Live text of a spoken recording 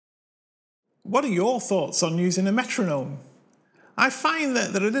What are your thoughts on using a metronome? I find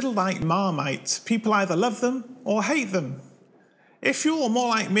that they're a little like Marmite. People either love them or hate them. If you're more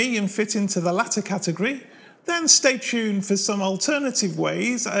like me and fit into the latter category, then stay tuned for some alternative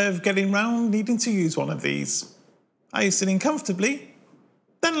ways of getting round needing to use one of these. Are you sitting comfortably?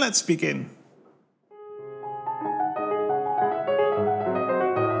 Then let's begin.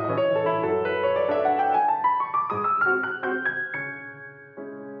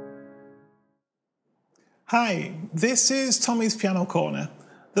 Hi, this is Tommy's Piano Corner,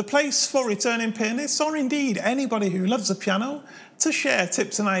 the place for returning pianists, or indeed anybody who loves a piano, to share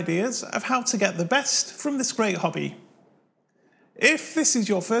tips and ideas of how to get the best from this great hobby. If this is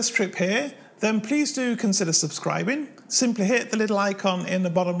your first trip here, then please do consider subscribing. Simply hit the little icon in the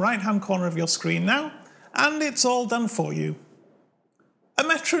bottom right hand corner of your screen now, and it's all done for you. A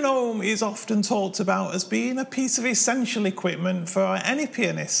metronome is often talked about as being a piece of essential equipment for any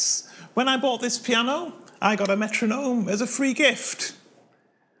pianists. When I bought this piano, I got a metronome as a free gift.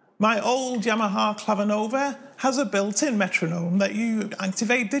 My old Yamaha Clavinova has a built-in metronome that you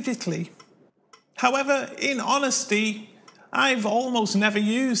activate digitally. However, in honesty, I've almost never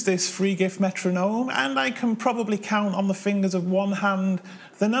used this free gift metronome, and I can probably count on the fingers of one hand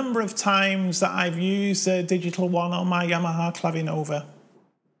the number of times that I've used a digital one on my Yamaha Clavinova.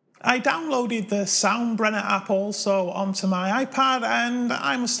 I downloaded the Soundbrenner app also onto my iPad, and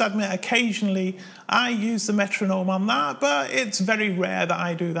I must admit occasionally I use the metronome on that, but it's very rare that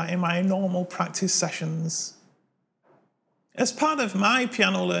I do that in my normal practice sessions. As part of my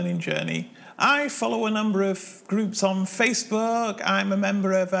piano learning journey, I follow a number of groups on Facebook. I'm a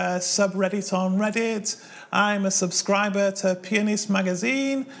member of a subreddit on Reddit. I'm a subscriber to Pianist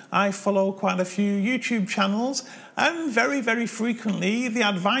Magazine. I follow quite a few YouTube channels, and very frequently the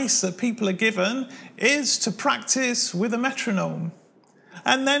advice that people are given is to practice with a metronome.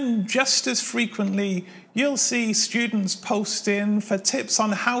 And then just as frequently you'll see students posting for tips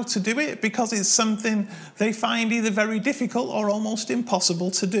on how to do it because it's something they find either very difficult or almost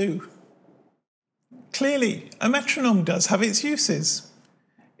impossible to do. Clearly, a metronome does have its uses.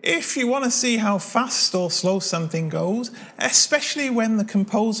 If you want to see how fast or slow something goes, especially when the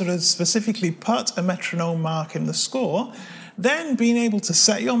composer has specifically put a metronome mark in the score, then being able to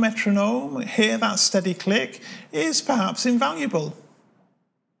set your metronome, hear that steady click, is perhaps invaluable.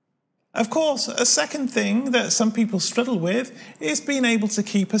 Of course, a second thing that some people struggle with is being able to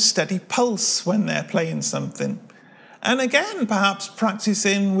keep a steady pulse when they're playing something. And again, perhaps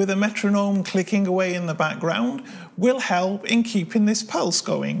practicing with a metronome clicking away in the background will help in keeping this pulse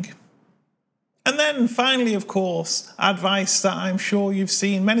going. And then finally, of course, advice that I'm sure you've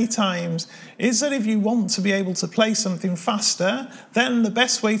seen many times is that if you want to be able to play something faster, then the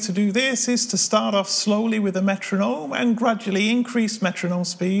best way to do this is to start off slowly with a metronome and gradually increase metronome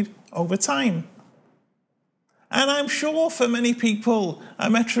speed over time. And I'm sure for many people, a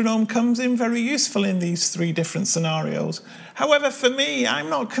metronome comes in very useful in these three different scenarios. However, for me, I'm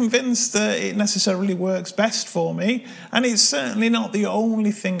not convinced that it necessarily works best for me, and it's certainly not the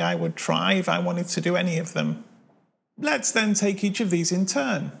only thing I would try if I wanted to do any of them. Let's then take each of these in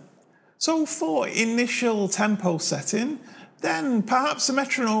turn. So for initial tempo setting, then perhaps a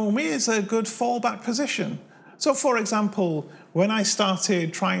metronome is a good fallback position. So for example, when I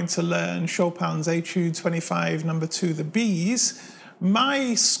started trying to learn Chopin's Etude 25 No. 2, the B's,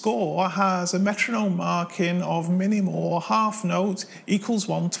 my score has a metronome marking of minim or half note equals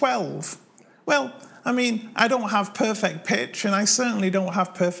 112. Well, I mean, I don't have perfect pitch and I certainly don't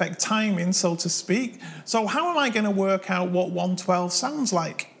have perfect timing, so to speak. So how am I going to work out what 112 sounds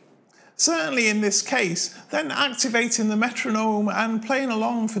like? Certainly in this case, then activating the metronome and playing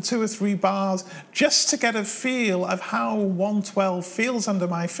along for 2 or 3 bars just to get a feel of how 112 feels under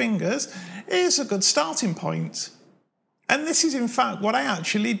my fingers is a good starting point. And this is in fact what I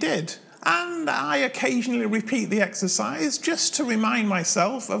actually did. And I occasionally repeat the exercise just to remind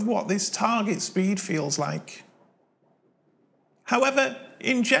myself of what this target speed feels like. However,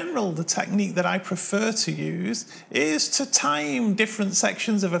 in general, the technique that I prefer to use is to time different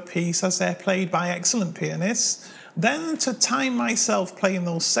sections of a piece as they're played by excellent pianists, then to time myself playing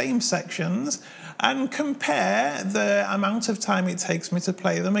those same sections and compare the amount of time it takes me to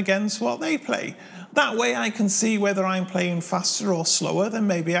play them against what they play. That way I can see whether I'm playing faster or slower than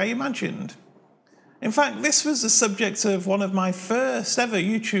maybe I imagined. In fact, this was the subject of one of my first ever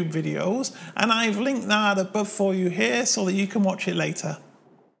YouTube videos, and I've linked that above for you here so that you can watch it later.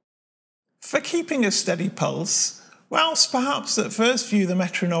 For keeping a steady pulse, whilst perhaps at first view the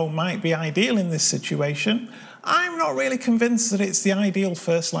metronome might be ideal in this situation, I'm not really convinced that it's the ideal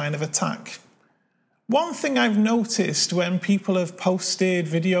first line of attack. One thing I've noticed when people have posted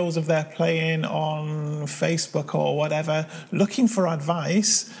videos of their playing on Facebook or whatever, looking for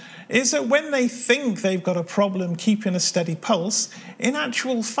advice, is that when they think they've got a problem keeping a steady pulse, in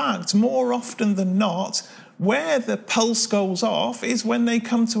actual fact, more often than not, where the pulse goes off is when they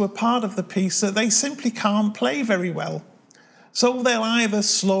come to a part of the piece that they simply can't play very well. So they'll either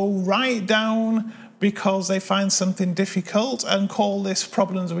slow right down because they find something difficult and call this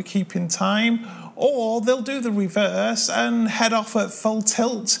problems with keeping time, or they'll do the reverse and head off at full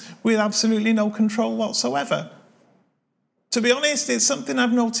tilt with absolutely no control whatsoever. To be honest, it's something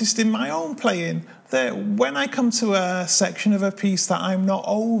I've noticed in my own playing, that when I come to a section of a piece that I'm not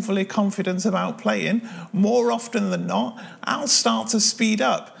overly confident about playing, more often than not, I'll start to speed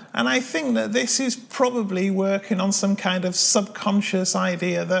up. And I think that this is probably working on some kind of subconscious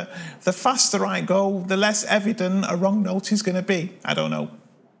idea that the faster I go, the less evident a wrong note is going to be. I don't know.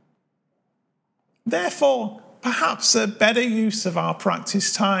 Therefore, perhaps a better use of our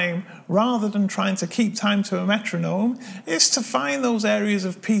practice time, rather than trying to keep time to a metronome, is to find those areas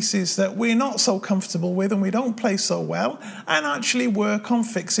of pieces that we're not so comfortable with and we don't play so well, and actually work on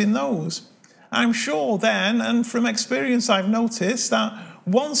fixing those. I'm sure then, and from experience I've noticed, that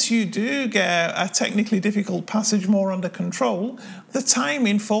once you do get a technically difficult passage more under control, the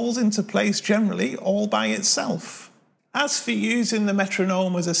timing falls into place generally all by itself. As for using the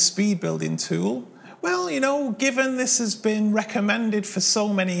metronome as a speed building tool, well, you know, given this has been recommended for so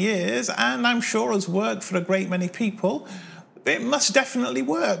many years, and I'm sure has worked for a great many people, it must definitely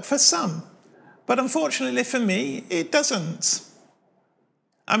work for some. But unfortunately for me, it doesn't.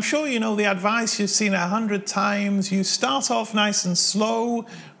 I'm sure you know the advice you've seen 100 times. You start off nice and slow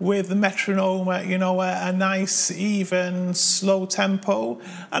with the metronome at, you know, a nice, even, slow tempo.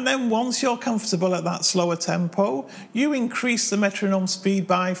 And then once you're comfortable at that slower tempo, you increase the metronome speed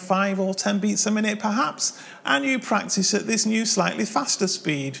by 5 or 10 beats a minute perhaps, and you practice at this new slightly faster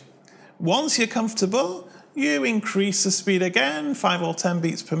speed. Once you're comfortable, you increase the speed again, 5 or 10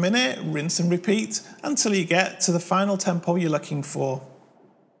 beats per minute, rinse and repeat, until you get to the final tempo you're looking for.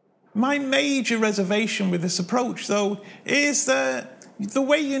 My major reservation with this approach, though, is that the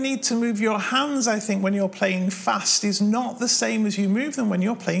way you need to move your hands, I think, when you're playing fast is not the same as you move them when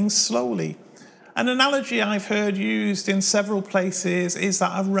you're playing slowly. An analogy I've heard used in several places is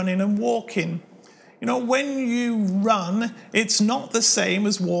that of running and walking. You know, when you run, it's not the same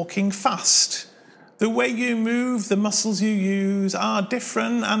as walking fast. The way you move, the muscles you use are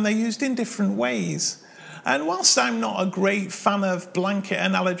different, and they're used in different ways. And whilst I'm not a great fan of blanket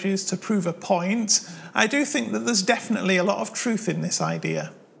analogies to prove a point, I do think that there's definitely a lot of truth in this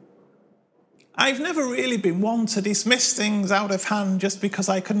idea. I've never really been one to dismiss things out of hand just because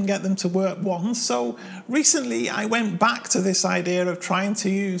I couldn't get them to work once, so recently I went back to this idea of trying to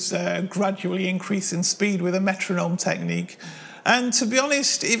use gradually increasing speed with a metronome technique. And to be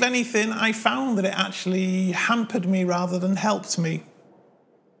honest, if anything, I found that it actually hampered me rather than helped me.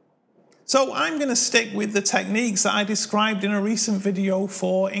 So I'm going to stick with the techniques that I described in a recent video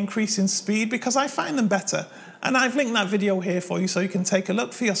for increasing speed because I find them better. And I've linked that video here for you so you can take a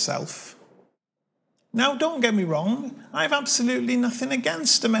look for yourself. Now, don't get me wrong, I have absolutely nothing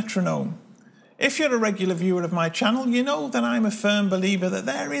against a metronome. If you're a regular viewer of my channel, you know that I'm a firm believer that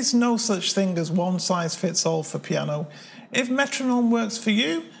there is no such thing as one size fits all for piano. If metronome works for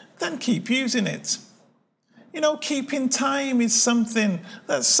you, then keep using it. You know, keeping time is something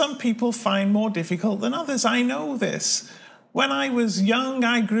that some people find more difficult than others. I know this. When I was young,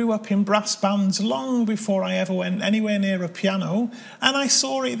 I grew up in brass bands long before I ever went anywhere near a piano, and I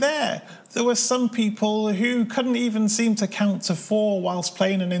saw it there. There were some people who couldn't even seem to count to 4 whilst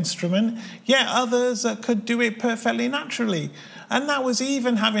playing an instrument, yet others that could do it perfectly naturally. And that was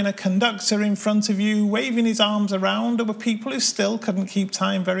even having a conductor in front of you waving his arms around. There were people who still couldn't keep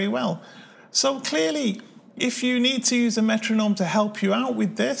time very well. So clearly, if you need to use a metronome to help you out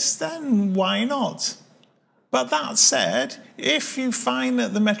with this, then why not? But that said, if you find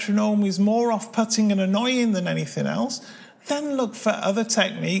that the metronome is more off-putting and annoying than anything else, then look for other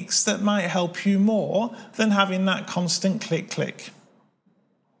techniques that might help you more than having that constant click-click.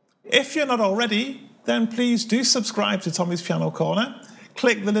 If you're not already, then please do subscribe to Tommy's Piano Corner.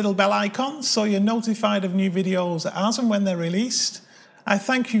 Click the little bell icon so you're notified of new videos as and when they're released. I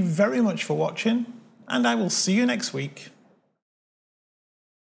thank you very much for watching, and I will see you next week.